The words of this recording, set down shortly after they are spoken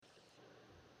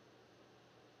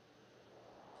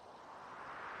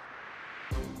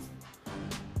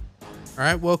All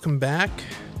right, welcome back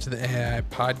to the AI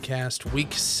podcast,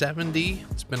 week 70.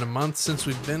 It's been a month since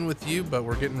we've been with you, but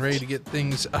we're getting ready to get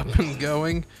things up and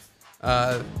going.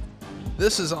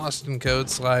 This is Austin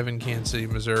Coates live in Kansas City,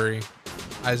 Missouri.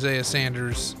 Isaiah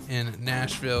Sanders in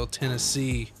Nashville,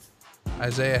 Tennessee.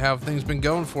 Isaiah, how have things been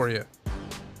going for you?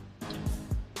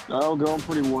 Oh, going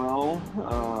pretty well.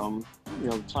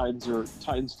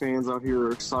 Titans fans out here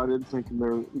are excited, thinking they're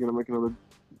going to make another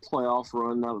playoff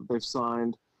run now that they've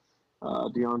signed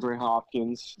Deandre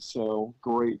Hopkins. So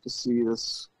great to see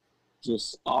this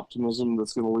just optimism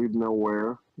that's going to lead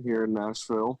nowhere here in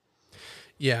Nashville.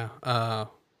 Yeah,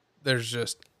 there's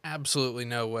just absolutely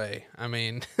no way. I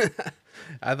mean,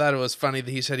 I thought it was funny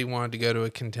that he said he wanted to go to a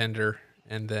contender,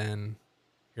 and then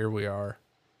here we are.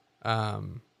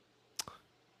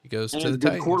 He goes to the good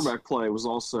Titans. Quarterback play was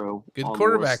also good on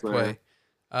quarterback the list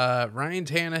play. Ryan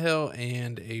Tannehill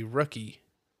and a rookie,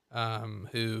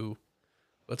 who,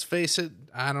 let's face it,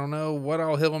 I don't know what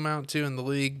all he'll amount to in the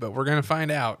league, but we're gonna find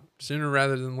out sooner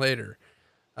rather than later.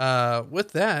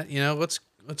 With that, let's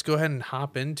go ahead and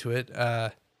hop into it.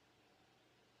 A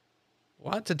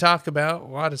lot to talk about. A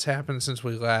lot has happened since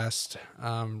we last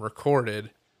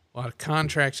recorded. A lot of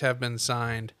contracts have been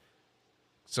signed.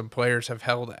 Some players have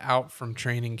held out from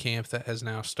training camp that has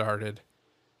now started.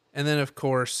 And then, of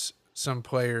course, some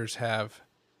players have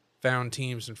found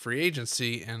teams in free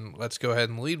agency, and let's go ahead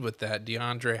and lead with that.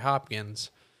 Deandre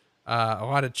Hopkins. A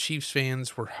lot of Chiefs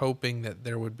fans were hoping that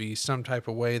there would be some type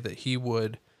of way that he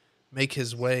would make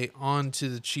his way onto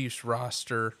the Chiefs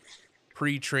roster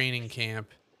pre-training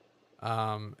camp.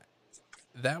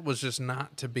 That was just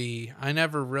not to be. I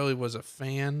never really was a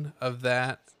fan of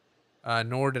that,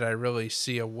 nor did I really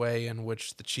see a way in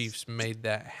which the Chiefs made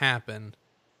that happen.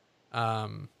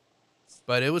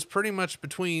 But it was pretty much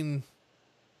between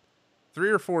 3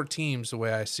 or 4 teams the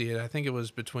way I see it. I think it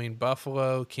was between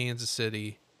Buffalo, Kansas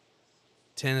City,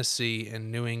 Tennessee, and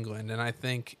New England. And I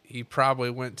think he probably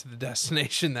went to the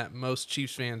destination that most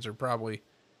Chiefs fans are probably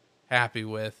happy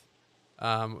with.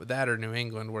 That or New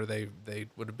England, where they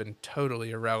would have been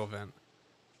totally irrelevant.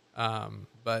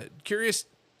 But curious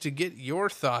to get your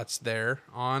thoughts there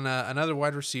on another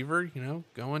wide receiver,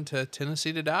 going to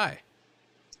Tennessee to die.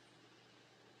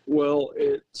 Well,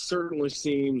 it certainly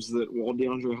seems that while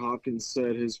DeAndre Hopkins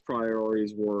said his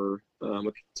priorities were a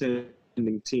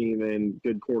contending team and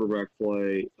good quarterback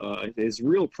play, his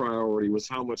real priority was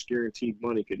how much guaranteed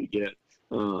money could he get.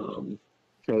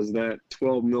 Because that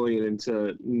 $12 million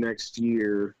into next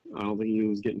year, I don't think he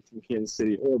was getting from Kansas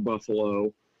City or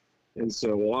Buffalo. And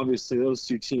so, obviously, those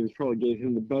two teams probably gave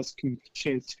him the best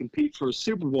chance to compete for a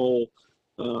Super Bowl.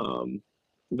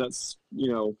 That's,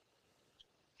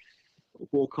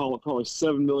 we'll call it probably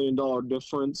 $7 million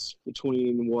difference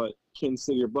between what Kansas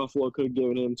City or Buffalo could have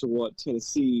given him to what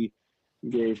Tennessee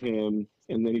gave him.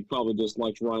 And then he probably just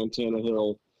liked Ryan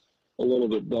Tannehill a little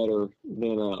bit better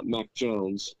than Mac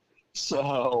Jones.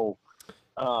 So,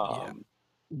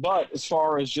 but as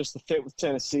far as just the fit with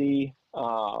Tennessee,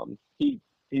 he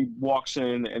walks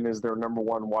in and is their number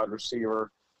one wide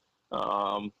receiver.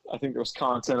 I think there's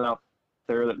content out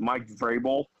there that Mike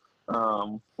Vrabel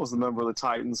was the member of the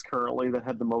Titans currently that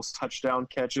had the most touchdown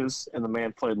catches, and the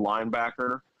man played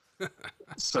linebacker.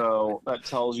 So that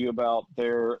tells you about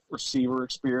their receiver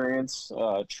experience.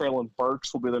 Traylon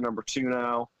Burks will be their number 2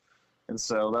 now. And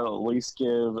so that'll at least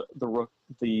give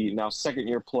the now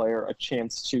second-year player a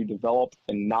chance to develop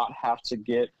and not have to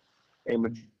get a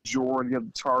majority of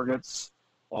the targets.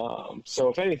 So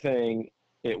if anything,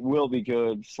 it will be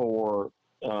good for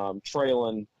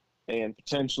Traylon and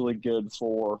potentially good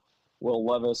for Will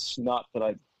Levis. Not that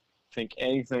I think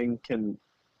anything can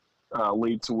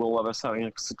lead to Will Levis having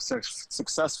a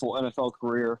successful NFL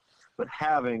career, but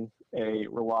having a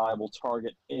reliable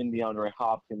target in DeAndre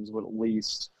Hopkins would at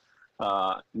least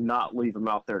not leave him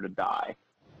out there to die.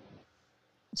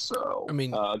 So,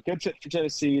 good fit for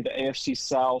Tennessee. The AFC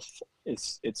South,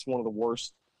 it's one of the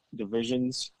worst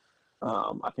divisions.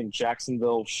 I think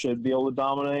Jacksonville should be able to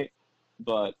dominate,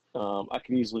 but I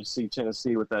could easily see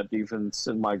Tennessee with that defense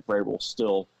and Mike Vrabel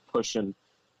still pushing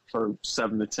for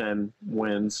 7 to 10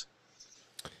 wins.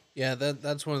 Yeah,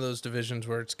 that's one of those divisions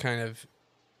where it's kind of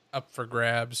up for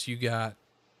grabs. You got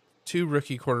 2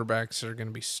 rookie quarterbacks that are going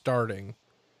to be starting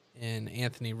in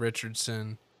Anthony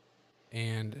Richardson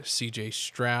and C.J.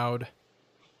 Stroud.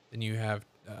 Then you have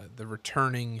the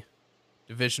returning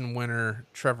division winner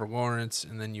Trevor Lawrence,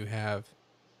 and then you have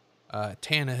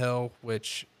Tannehill,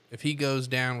 which if he goes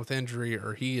down with injury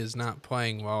or he is not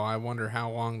playing well, I wonder how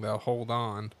long they'll hold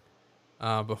on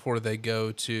before they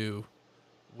go to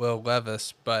Will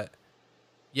Levis. But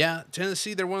Yeah,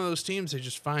 Tennessee, they're one of those teams. They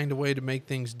just find a way to make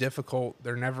things difficult.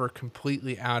 They're never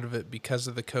completely out of it because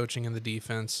of the coaching and the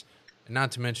defense. And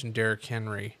not to mention Derrick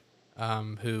Henry,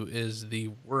 who is the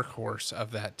workhorse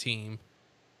of that team.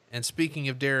 And speaking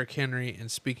of Derrick Henry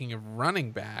and speaking of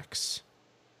running backs,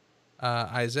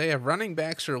 Isaiah, running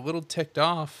backs are a little ticked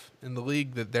off in the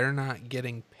league that they're not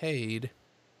getting paid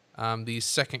these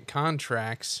second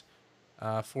contracts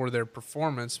for their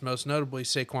performance. Most notably,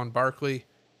 Saquon Barkley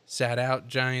sat out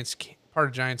part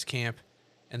of Giants camp,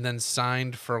 and then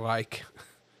signed for like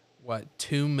what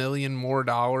 $2 million more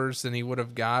than he would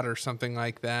have got, or something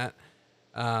like that.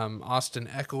 Austin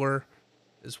Eckler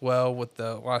as well with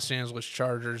the Los Angeles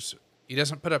Chargers. He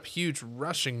doesn't put up huge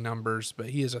rushing numbers,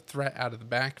 but he is a threat out of the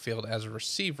backfield as a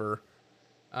receiver.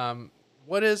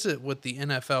 What is it with the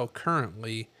NFL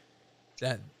currently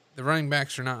that the running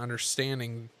backs are not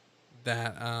understanding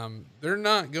that they're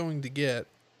not going to get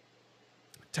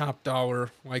top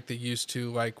dollar like they used to,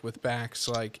 like with backs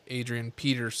like Adrian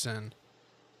Peterson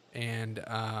and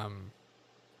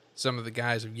some of the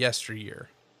guys of yesteryear?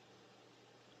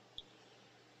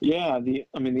 Yeah, the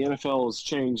NFL has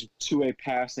changed to a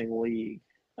passing league,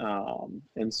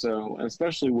 and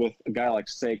especially with a guy like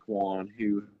Saquon,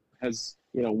 who has,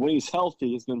 when he's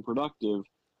healthy, has been productive,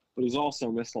 but he's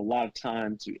also missed a lot of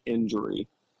time to injury.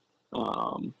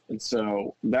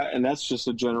 That's just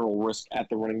a general risk at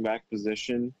the running back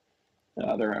position.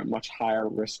 They're at much higher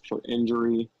risk for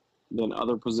injury than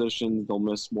other positions. They'll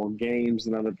miss more games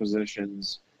than other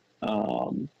positions.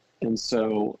 And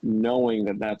so knowing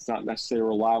that that's not necessarily a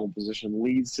reliable position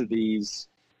leads to these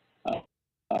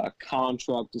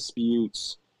contract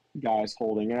disputes, guys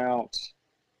holding out.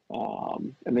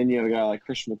 And then you have a guy like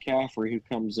Christian McCaffrey who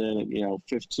comes in at,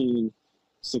 15,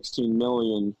 16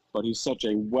 million, but he's such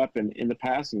a weapon in the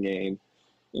passing game.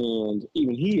 And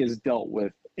even he has dealt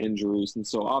with injuries. And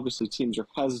so obviously teams are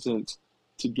hesitant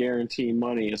to guarantee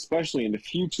money, especially in the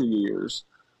future years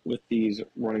with these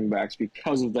running backs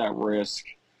because of that risk.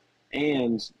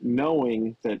 And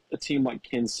knowing that a team like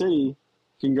Kansas City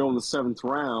can go in the 7th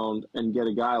round and get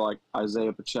a guy like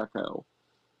Isaiah Pacheco.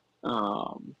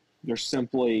 There's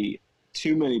simply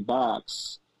too many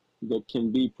backs that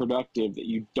can be productive that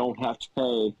you don't have to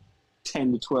pay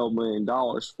 $10 to $12 million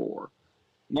for.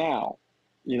 Now,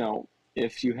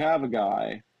 if you have a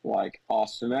guy like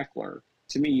Austin Eckler,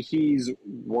 to me, he's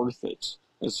worth it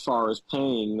as far as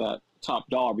paying that top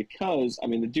dollar because,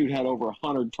 the dude had over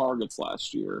 100 targets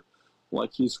last year.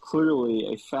 Like, he's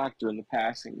clearly a factor in the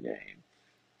passing game.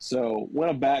 So when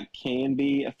a back can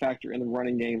be a factor in the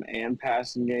running game and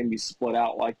passing game, be split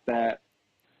out like that,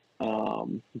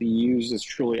 be used as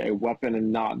truly a weapon and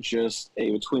not just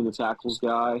a between the tackles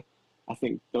guy, I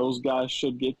think those guys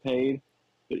should get paid.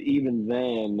 But even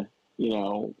then,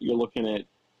 you're looking at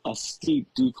a steep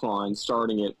decline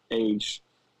starting at age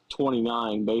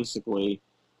 29, basically,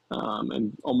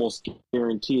 and almost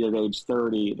guaranteed at age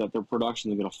 30 that their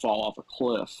production is going to fall off a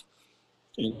cliff.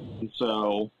 And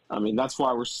so, that's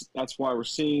why we're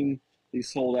seeing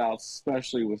these holdouts,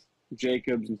 especially with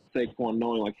Jacobs and Saquon,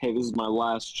 knowing like, hey, this is my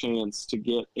last chance to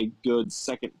get a good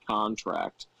second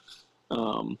contract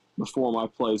before my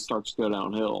play starts to go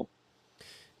downhill.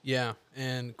 Yeah,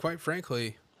 and quite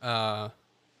frankly, forgot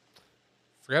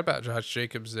about Josh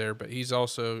Jacobs there, but he's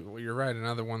also, well, you're right,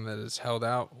 another one that has held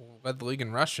out, led the league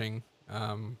in rushing.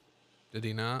 Did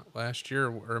he not last year,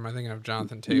 or am I thinking of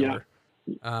Jonathan Taylor?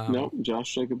 No,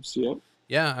 Josh Jacobs, yep.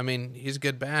 Yeah, he's a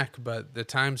good back, but the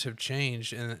times have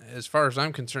changed, and as far as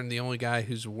I'm concerned, the only guy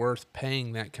who's worth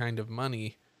paying that kind of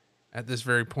money at this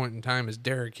very point in time is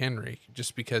Derrick Henry,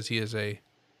 just because he is a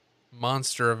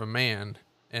monster of a man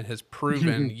and has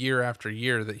proven year after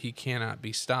year that he cannot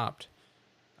be stopped.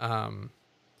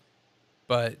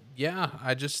 But yeah,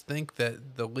 I just think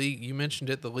that the league, you mentioned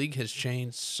it, the league has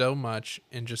changed so much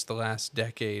in just the last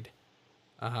decade.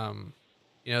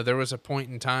 There was a point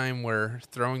in time where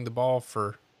throwing the ball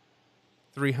for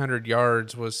 300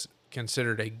 yards was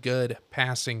considered a good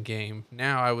passing game.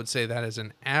 Now I would say that is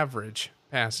an average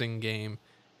passing game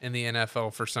in the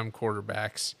NFL for some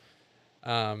quarterbacks.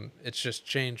 It's just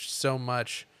changed so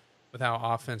much with how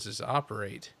offenses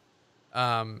operate.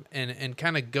 And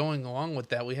kind of going along with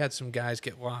that, we had some guys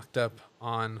get locked up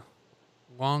on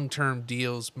long-term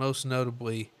deals, most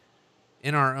notably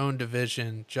in our own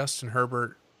division. Justin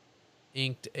Herbert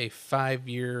inked a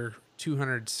 5-year,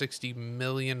 $260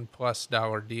 million+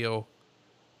 deal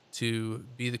to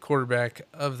be the quarterback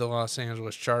of the Los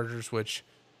Angeles Chargers, which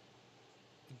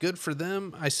good for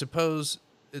them. I suppose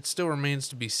it still remains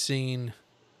to be seen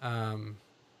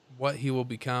what he will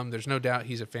become. There's no doubt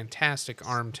he's a fantastic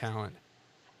arm talent.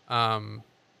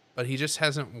 but he just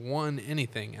hasn't won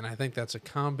anything. And I think that's a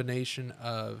combination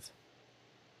of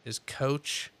his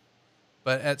coach.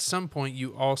 But at some point,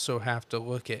 you also have to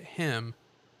look at him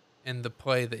and the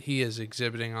play that he is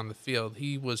exhibiting on the field.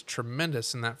 He was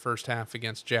tremendous in that first half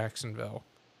against Jacksonville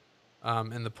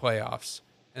in the playoffs.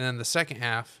 And then the second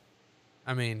half,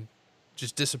 I mean,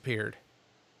 just disappeared.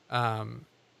 And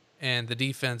the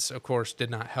defense, of course, did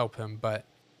not help him. But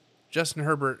Justin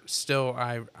Herbert still,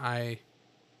 I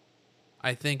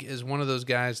think, is one of those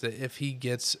guys that if he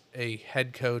gets a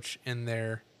head coach in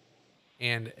there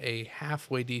and a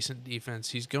halfway decent defense,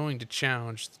 he's going to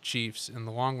challenge the Chiefs in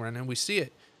the long run. And we see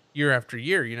it year after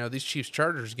year. You know, these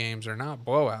Chiefs-Chargers games are not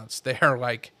blowouts. They are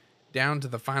like down to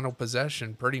the final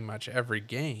possession pretty much every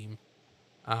game.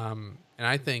 And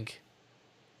I think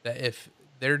that if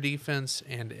their defense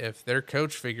and if their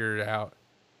coach figure it out,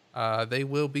 they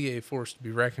will be a force to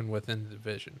be reckoned with in the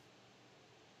division.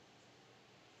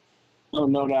 Oh,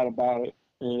 no doubt about it.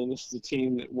 And this is a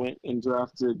team that went and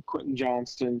drafted Quentin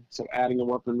Johnston, so adding a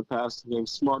weapon in the passing game,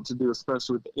 smart to do,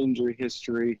 especially with the injury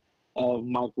history of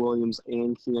Mike Williams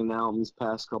and Keenan Allen these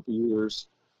past couple years.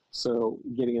 So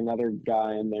getting another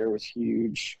guy in there was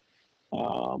huge.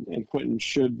 And Quentin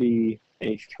should be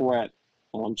a threat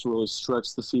to really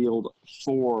stretch the field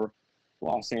for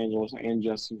Los Angeles and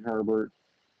Justin Herbert.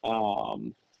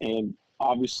 And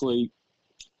obviously,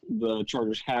 the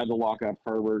Chargers had to lock up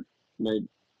Herbert. Made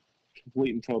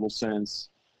complete and total sense.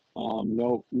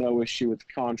 No issue with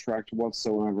the contract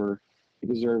whatsoever. He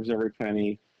deserves every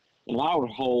penny. And I would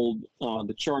hold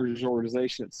the Chargers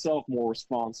organization itself more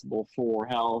responsible for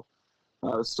how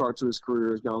the start to his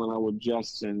career has gone than I would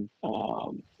Justin.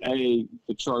 The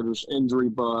Chargers injury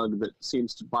bug that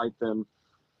seems to bite them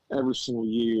every single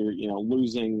year,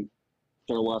 losing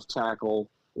their left tackle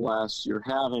last year,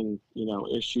 having,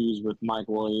 issues with Mike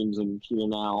Williams and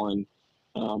Keenan Allen,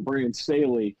 Brandon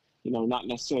Staley, not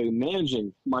necessarily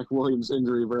managing Mike Williams'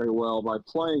 injury very well by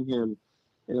playing him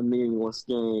in a meaningless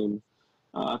game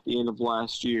at the end of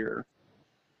last year.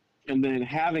 And then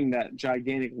having that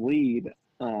gigantic lead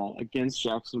against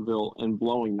Jacksonville and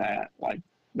blowing that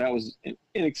was an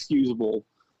inexcusable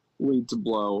lead to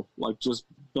blow. Just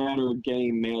better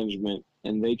game management,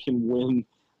 and they can win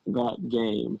that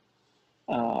game.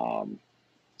 And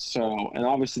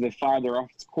obviously they fired their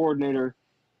offensive coordinator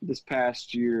this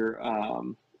past year.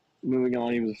 Moving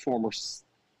on, he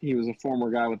was a former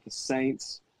guy with the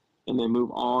Saints, and they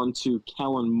move on to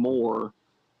Kellen Moore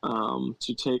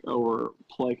to take over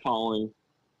play calling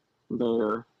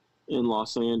there in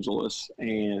Los Angeles.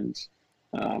 And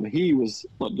he was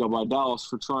let go by Dallas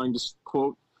for trying to,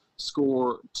 quote,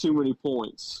 score too many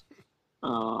points,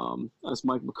 as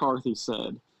Mike McCarthy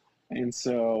said. And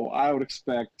so I would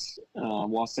expect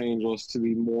Los Angeles to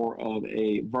be more of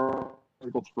a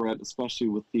vertical threat, especially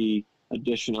with the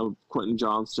addition of Quentin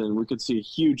Johnston. We could see a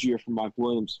huge year from Mike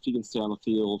Williams if he can stay on the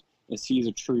field, as he's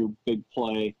a true big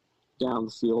play down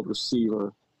the field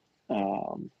receiver.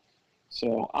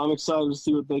 So I'm excited to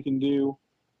see what they can do.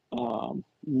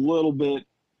 Little bit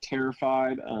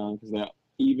terrified because they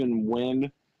even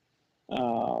win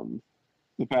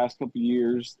the past couple of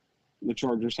years. The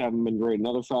Chargers haven't been great in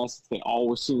other facets. They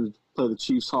always seem to play the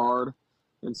Chiefs hard,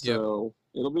 and so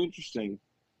It'll be interesting.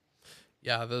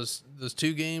 Yeah, those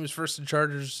two games versus the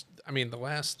Chargers, I mean, the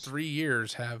last 3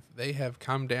 years have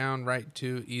come down right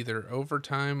to either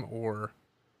overtime or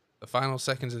the final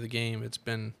seconds of the game. It's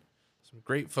been some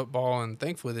great football, and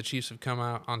thankfully the Chiefs have come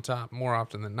out on top more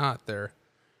often than not there.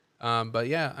 But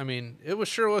yeah, I mean, it was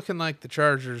sure looking like the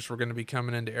Chargers were going to be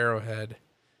coming into Arrowhead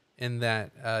in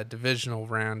that divisional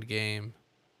round game.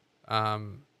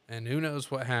 And who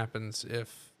knows what happens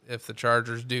if the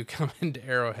Chargers do come into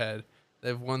Arrowhead.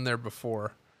 They've won there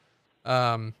before.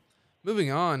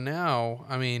 Moving on now,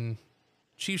 I mean,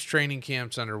 Chiefs training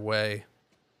camp's underway.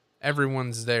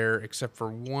 Everyone's there except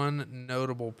for one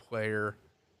notable player,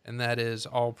 and that is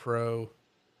All-Pro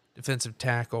defensive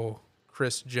tackle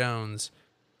Chris Jones.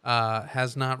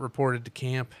 Has not reported to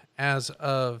camp as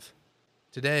of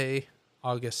today,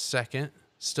 August 2nd.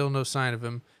 Still no sign of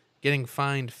him. Getting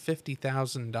fined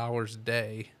 $50,000 a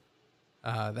day.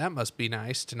 That must be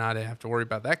nice to not have to worry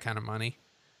about that kind of money.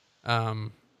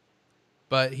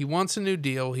 But he wants a new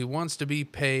deal. He wants to be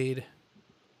paid,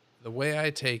 the way I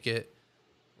take it,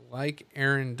 like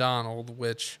Aaron Donald,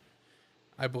 which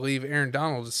I believe Aaron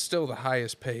Donald is still the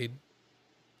highest paid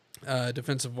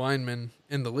defensive lineman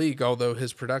in the league, although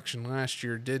his production last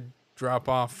year did drop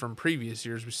off from previous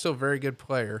years. He's still a very good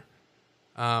player.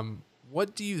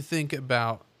 What do you think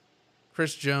about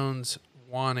Chris Jones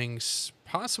wanting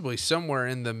possibly somewhere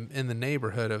in the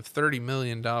neighborhood of $30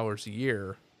 million a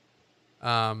year?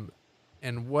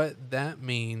 and what that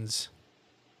means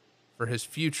for his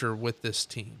future with this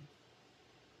team.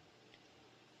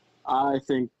 I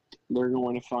think they're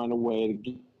going to find a way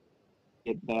to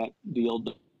get that deal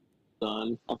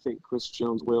done. I think Chris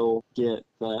Jones will get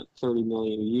that $30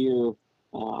 million a year.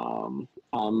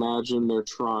 I imagine they're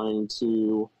trying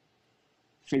to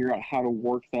figure out how to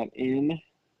work that in,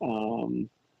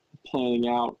 planning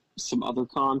out some other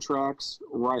contracts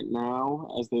right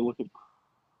now as they look at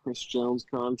Chris Jones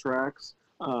contracts,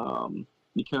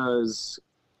 because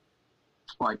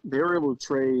like they were able to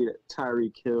trade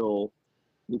Tyreek Hill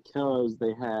because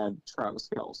they had Travis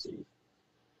Kelce.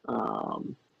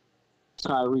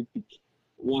 Tyreek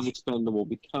was expendable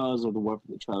because of the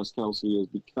weapon that Travis Kelce is,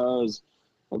 because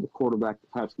of the quarterback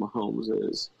that Patrick Mahomes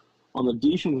is. On the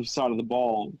defensive side of the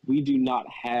ball, we do not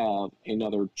have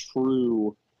another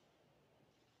true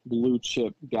blue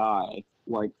chip guy.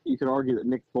 Like, you could argue that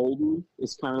Nick Bolton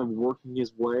is kind of working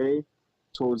his way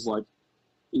towards like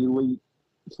elite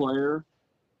player.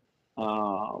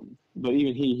 But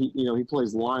even he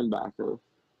plays linebacker.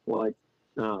 Like,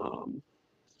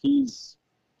 he's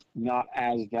not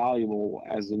as valuable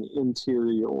as an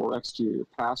interior or exterior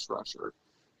pass rusher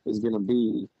is going to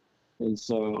be. And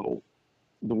so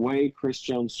the way Chris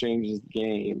Jones changes the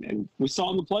game, and we saw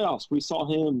in the playoffs, we saw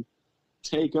him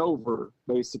take over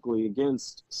basically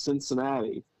against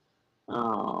Cincinnati,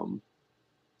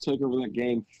 take over that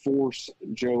game, force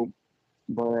Joe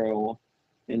Burrow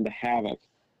into havoc.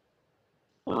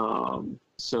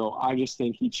 So I just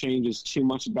think he changes too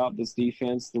much about this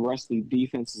defense. The rest of the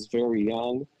defense is very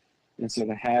young. And so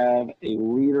to have a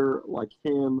leader like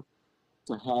him,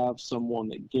 to have someone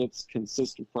that gets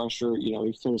consistent pressure,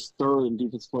 he finished third in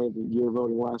Defense Player of the Year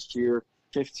voting last year,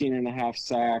 15 and a half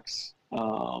sacks.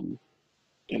 An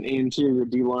interior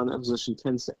D-line position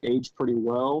tends to age pretty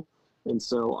well. And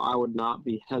so I would not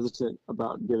be hesitant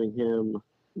about giving him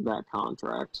that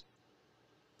contract.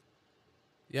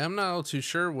 Yeah, I'm not all too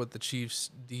sure what the Chiefs'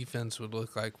 defense would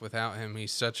look like without him.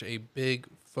 He's such a big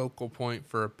focal point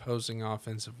for opposing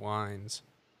offensive lines,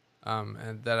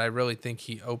 and that I really think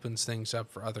he opens things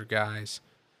up for other guys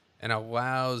and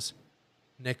allows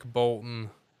Nick Bolton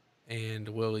and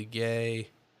Willie Gay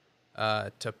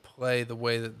to play the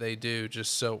way that they do,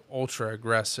 just so ultra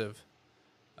aggressive.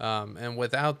 And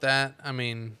without that, I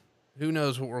mean, who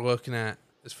knows what we're looking at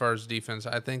as far as defense.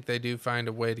 I think they do find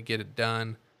a way to get it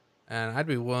done. And I'd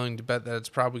be willing to bet that it's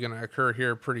probably going to occur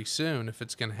here pretty soon if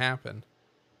it's going to happen.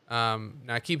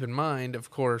 Now, keep in mind, of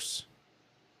course,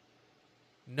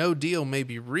 no deal may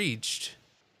be reached.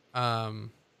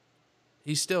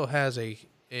 He still has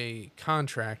a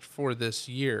contract for this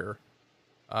year,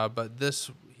 but this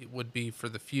would be for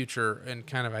the future and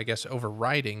kind of, I guess,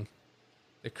 overriding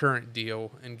the current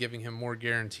deal and giving him more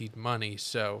guaranteed money.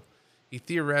 So he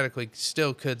theoretically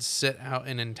still could sit out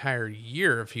an entire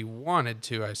year if he wanted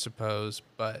to, I suppose,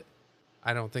 but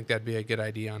I don't think that'd be a good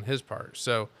idea on his part.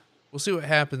 So we'll see what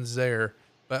happens there.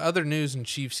 But other news in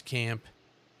Chiefs camp,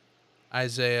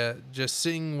 Isaiah, just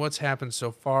seeing what's happened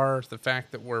so far, the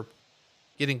fact that we're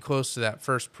getting close to that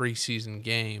first preseason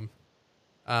game.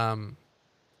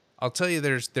 I'll tell you,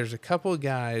 there's a couple of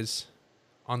guys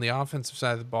on the offensive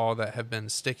side of the ball that have been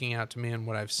sticking out to me in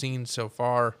what I've seen so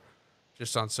far,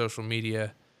 just on social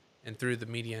media and through the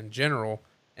media in general,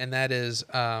 and that is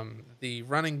the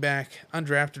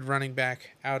undrafted running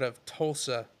back out of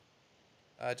Tulsa,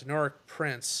 Deandre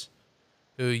Prince,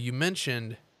 who you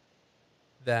mentioned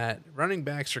that running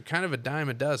backs are kind of a dime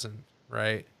a dozen,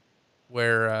 right?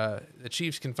 Where the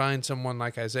Chiefs can find someone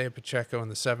like Isaiah Pacheco in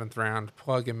the 7th round,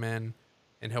 plug him in,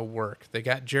 and he'll work. They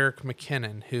got Jerick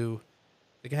McKinnon, who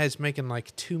the guy's making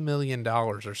like $2 million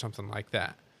or something like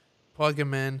that. Plug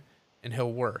him in, and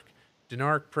he'll work.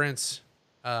 Deandre Prince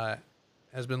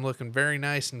has been looking very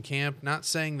nice in camp. Not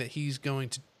saying that he's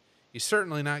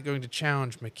certainly not going to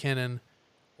challenge McKinnon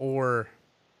or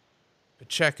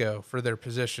Pacheco for their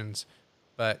positions,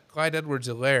 but Clyde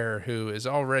Edwards-Helaire, who is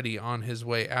already on his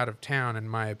way out of town, in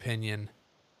my opinion,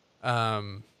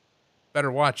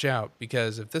 better watch out,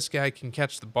 because if this guy can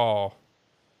catch the ball,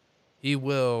 he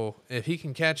will. If he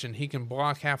can catch and he can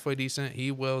block halfway decent, he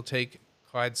will take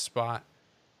Clyde's spot.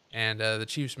 And the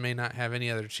Chiefs may not have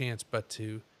any other chance but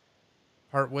to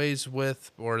part ways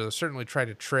with, or they'll certainly try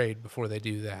to trade before they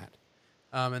do that.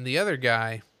 And the other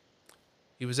guy,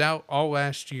 he was out all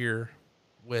last year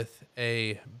with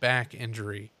a back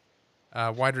injury.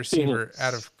 Wide receiver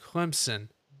out of Clemson,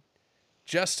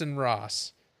 Justin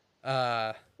Ross.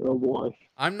 Oh boy.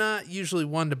 I'm not usually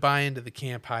one to buy into the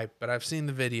camp hype, but I've seen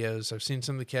the videos. I've seen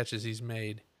some of the catches he's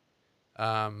made.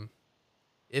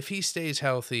 If he stays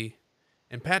healthy,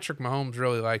 and Patrick Mahomes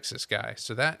really likes this guy,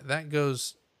 so that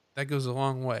goes That goes a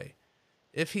long way.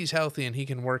 If he's healthy and he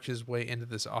can work his way into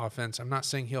this offense, I'm not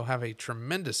saying he'll have a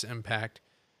tremendous impact,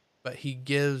 but he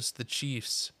gives the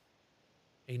Chiefs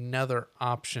another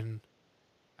option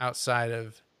outside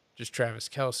of just Travis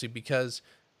Kelce. Because,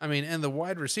 I mean, in the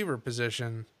wide receiver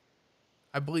position,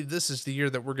 I believe this is the year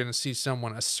that we're going to see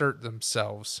someone assert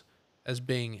themselves as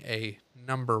being a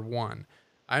number one.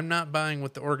 I'm not buying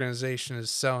what the organization is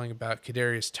selling about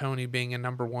Kadarius Toney being a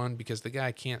number one because the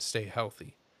guy can't stay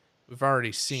healthy. We've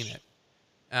already seen it.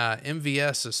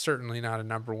 MVS is certainly not a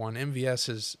number one. MVS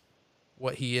is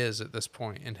what he is at this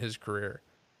point in his career.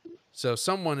 So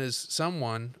someone is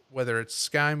someone, whether it's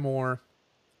Sky Moore,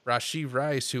 Rashee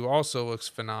Rice, who also looks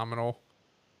phenomenal.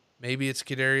 Maybe it's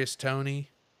Kadarius Toney.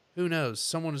 Who knows?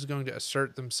 Someone is going to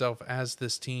assert themselves as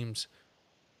this team's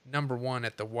number one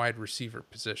at the wide receiver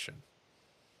position.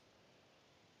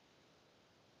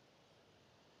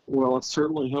 Well, let's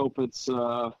certainly hope it's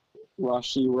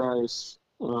Rashee Rice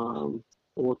or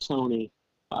Tony,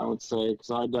 I would say,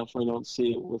 because I definitely don't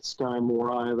see it with Sky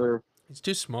Moore either. He's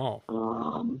too small.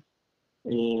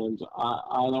 And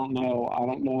I don't know. I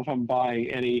don't know if I'm buying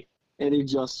any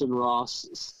Justin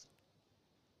Ross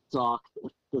stock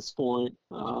at this point.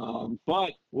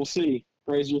 But we'll see.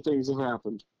 Crazier things have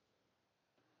happened.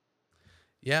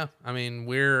 Yeah, I mean,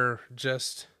 we're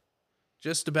just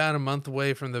about a month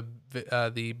away from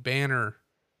the banner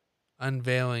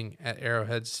unveiling at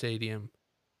Arrowhead Stadium,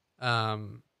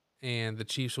 and the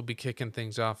Chiefs will be kicking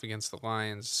things off against the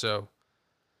Lions. So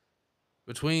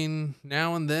between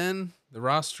now and then, the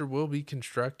roster will be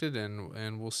constructed,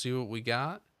 and we'll see what we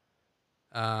got.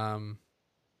 You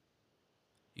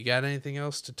got anything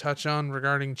else to touch on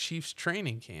regarding Chiefs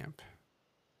training camp?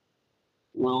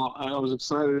 Well, I was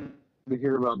excited to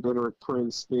hear about Benedict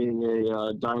Prince being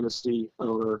a dynasty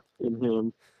owner in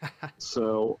him.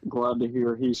 So glad to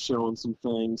hear he's showing some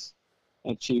things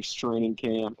at Chiefs training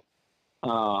camp.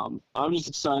 I'm just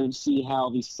excited to see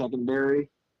how the secondary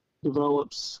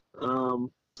develops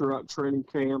throughout training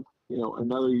camp. You know,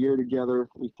 another year together.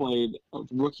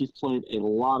 Rookies played a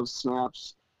lot of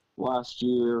snaps last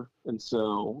year, and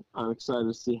so I'm excited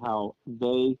to see how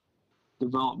they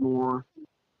develop more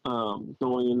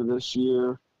going into this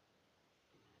year.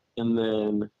 And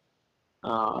then,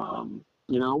 another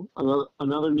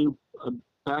new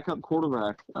backup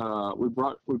quarterback. We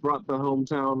brought the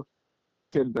hometown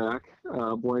kid back,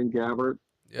 Blaine Gabbert,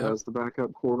 as the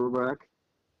backup quarterback.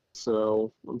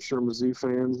 So I'm sure Mizzou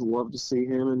fans love to see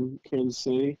him in Kansas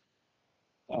City.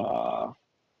 But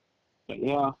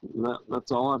yeah,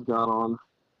 that's all I've got on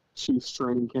Chiefs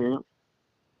training camp.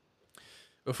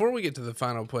 Before we get to the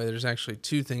final play, there's actually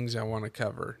two things I want to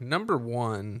cover. Number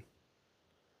one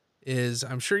is,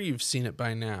 I'm sure you've seen it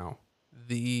by now,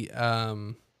 the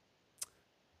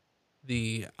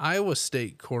Iowa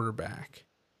State quarterback,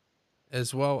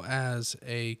 as well as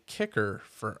a kicker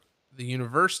for the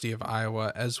University of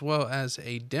Iowa, as well as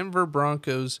a Denver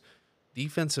Broncos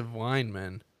defensive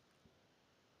lineman,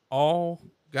 all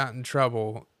got in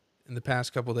trouble in the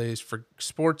past couple of days for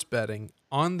sports betting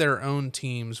on their own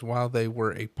teams while they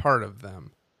were a part of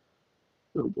them.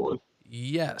 Oh boy.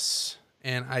 Yes.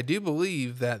 And I do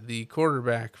believe that the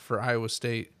quarterback for Iowa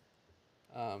State,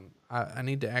 I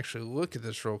need to actually look at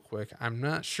this real quick. I'm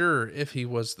not sure if he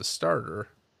was the starter.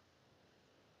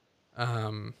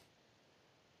 Oh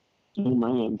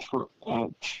man.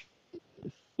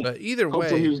 But either way,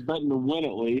 hopefully he was betting to win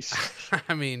at least.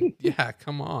 I mean, yeah,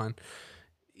 come on.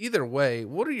 Either way,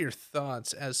 what are your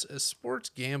thoughts as sports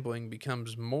gambling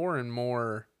becomes more and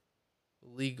more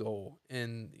legal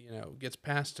and, gets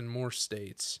passed in more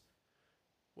states?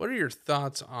 What are your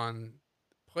thoughts on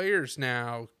players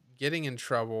now getting in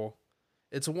trouble?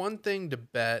 It's one thing to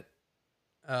bet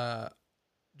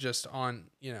just on,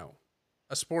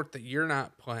 a sport that you're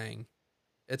not playing.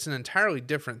 It's an entirely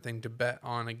different thing to bet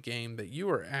on a game that you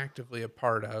are actively a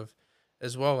part of,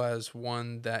 as well as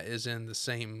one that is in the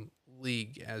same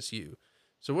league as you.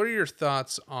 So what are your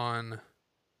thoughts on,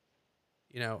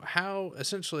 how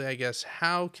essentially, I guess,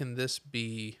 how can this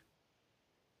be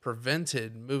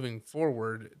prevented moving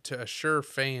forward to assure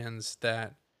fans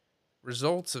that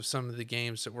results of some of the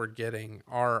games that we're getting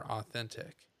are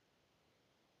authentic?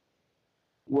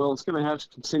 Well, it's going to have to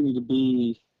continue to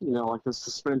be, like the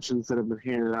suspensions that have been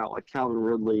handed out, like Calvin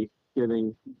Ridley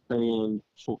getting banned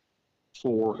for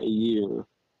a year.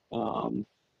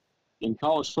 In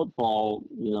college football,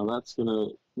 that's going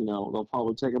to, they'll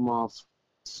probably take him off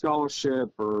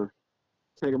scholarship or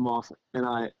take him off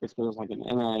if there's like an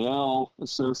NIL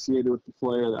associated with the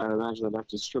player. I imagine I'd have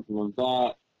to strip him of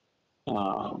that.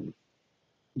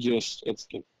 It's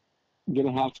going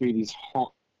to have to be these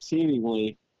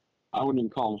seemingly I wouldn't even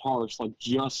call them harsh, like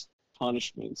just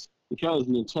punishments, because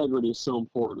the integrity is so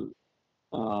important.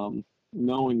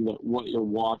 Knowing that what you're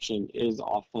watching is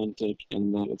authentic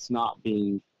and that it's not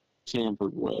being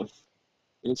tampered with.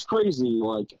 And it's crazy.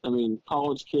 Like, I mean,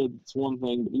 college kids, it's one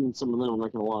thing, but even some of them are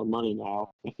making a lot of money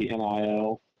now with the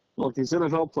NIL. Like, these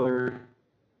NFL players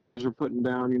are putting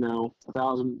down,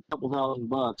 couple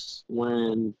 $1,000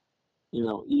 when,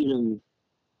 even,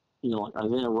 like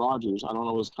Isaiah Rodgers, I don't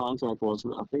know what his contract was,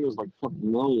 but I think it was like a couple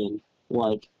million.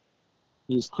 Like,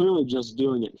 he's clearly just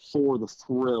doing it for the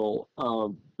thrill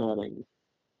of betting.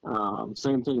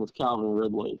 Same thing with Calvin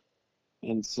Ridley.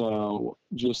 And so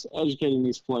just educating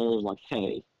these players like,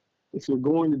 hey, if you're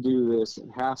going to do this, it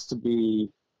has to be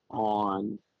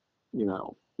on,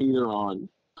 either on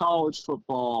college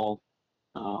football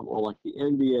or like the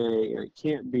NBA, and it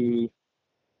can't be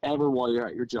ever while you're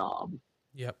at your job.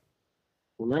 Yep.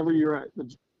 Whenever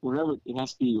it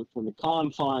has to be within the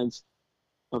confines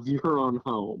of your own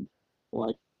home.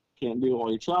 Like, can't do it while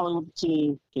you're traveling with the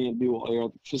team, can't do it while you're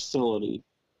at the facility.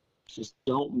 Just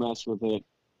don't mess with it.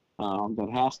 That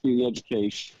has to be the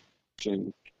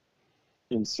education.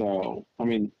 And so, I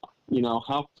mean,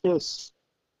 how pissed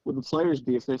would the players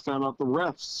be if they found out the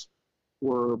refs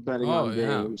were betting on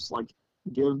games? Like,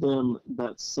 give them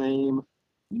that same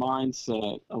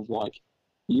mindset of, like,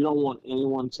 you don't want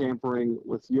anyone tampering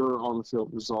with your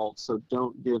on-the-field results, so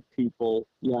don't give people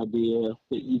the idea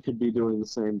that you could be doing the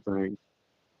same thing.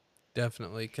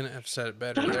 Definitely. Couldn't have said it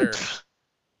better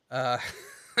there.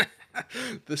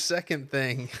 The second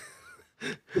thing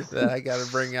that I got to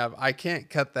bring up, I can't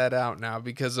cut that out now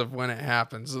because of when it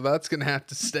happens, so that's going to have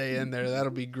to stay in there.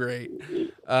 That'll be great.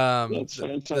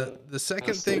 The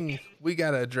second thing we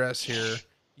got to address here,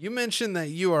 you mentioned that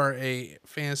you are a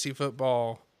fantasy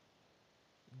football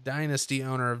dynasty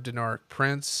owner of Denark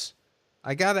Prince.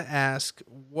 I got to ask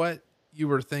what you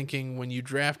were thinking when you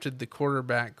drafted the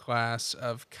quarterback class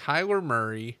of Kyler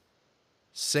Murray,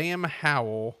 Sam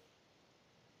Howell,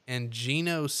 and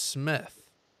Geno Smith.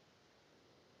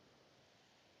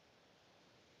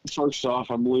 First off,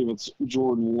 I believe it's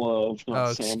Jordan Love,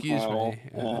 not Sam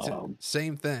Howell. Me.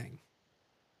 Same thing.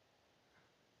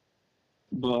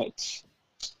 But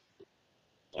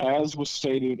as was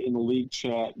stated in the league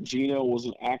chat, Geno was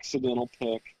an accidental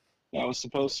pick. That was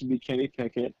supposed to be Kenny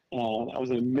Pickett. That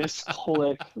was a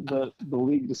misclick that the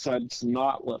league decided to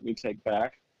not let me take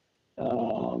back.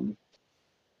 So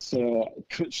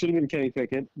it should have been Kenny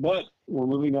Pickett. But we're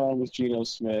moving on with Geno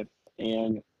Smith.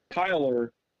 And Kyler,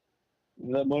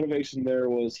 the motivation there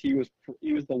was he was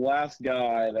the last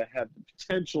guy that had the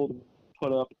potential to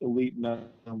put up elite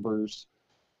numbers.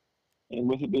 And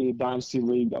with it being a dynasty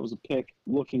league, that was a pick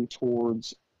looking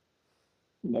towards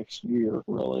next year,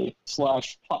 really, / a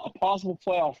possible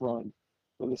playoff run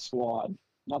for the squad.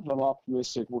 Not that I'm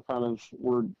optimistic. We're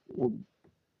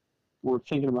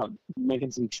thinking about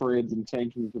making some trades and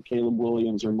tanking for Caleb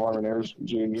Williams or Marvin Harrison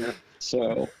Jr.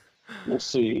 So we'll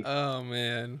see. Oh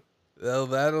man, well,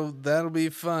 that'll be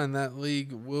fun. That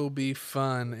league will be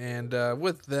fun. And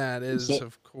with that is,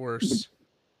 of course,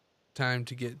 time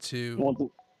to get to.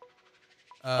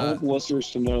 I want the listeners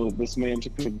to know that this man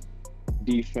took a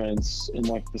defense in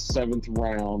like the 7th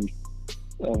round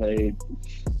of a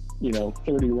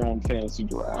 30-round fantasy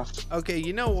draft. Okay,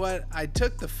 you know what? I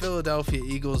took the Philadelphia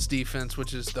Eagles defense,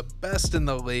 which is the best in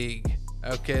the league.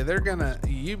 Okay, you're gonna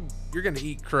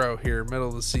eat crow here, middle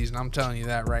of the season. I'm telling you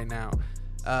that right now.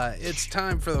 It's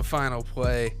time for the final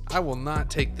play. I will not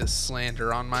take this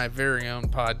slander on my very own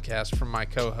podcast from my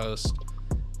co-host.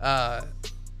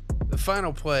 The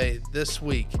final play this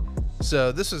week.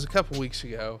 So this was a couple weeks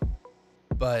ago,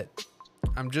 but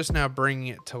I'm just now bringing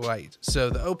it to light. So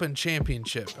the Open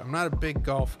Championship, I'm not a big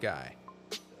golf guy.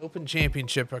 The Open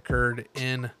Championship occurred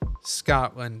in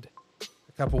Scotland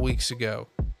a couple weeks ago.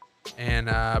 And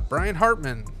Brian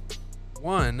Hartman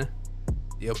won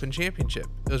the Open Championship.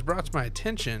 It was brought to my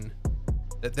attention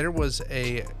that there was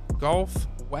a golf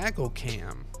waggle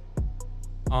cam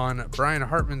on Brian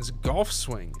Hartman's golf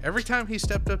swing. Every time he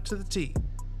stepped up to the tee,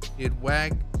 he'd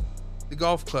wag the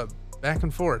golf club back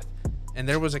and forth, and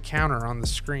there was a counter on the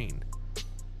screen.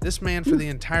 This man for the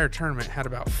entire tournament had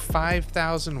about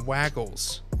 5,000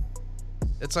 waggles.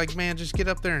 It's like, man, just get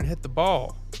up there and hit the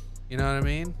ball. You know what I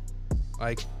mean?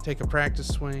 Like, take a practice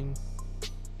swing,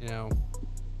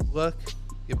 look,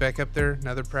 get back up there,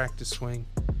 another practice swing.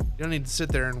 You don't need to sit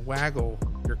there and waggle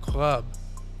your club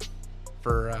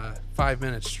for 5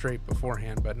 minutes straight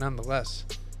beforehand, but nonetheless,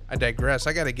 I digress.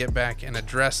 I got to get back and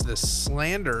address this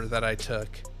slander that I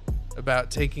took about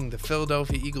taking the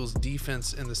Philadelphia Eagles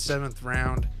defense in the 7th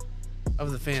round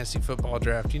of the fantasy football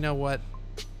draft. You know what?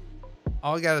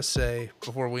 All I gotta say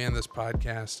before we end this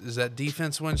podcast is that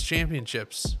defense wins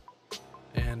championships,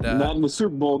 and Not in the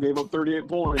Super Bowl, gave up 38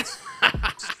 points.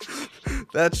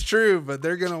 that's true. But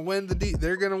they're gonna win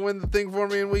they're gonna win the thing for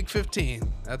me in Week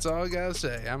 15. That's all I gotta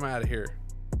say. I'm out of here.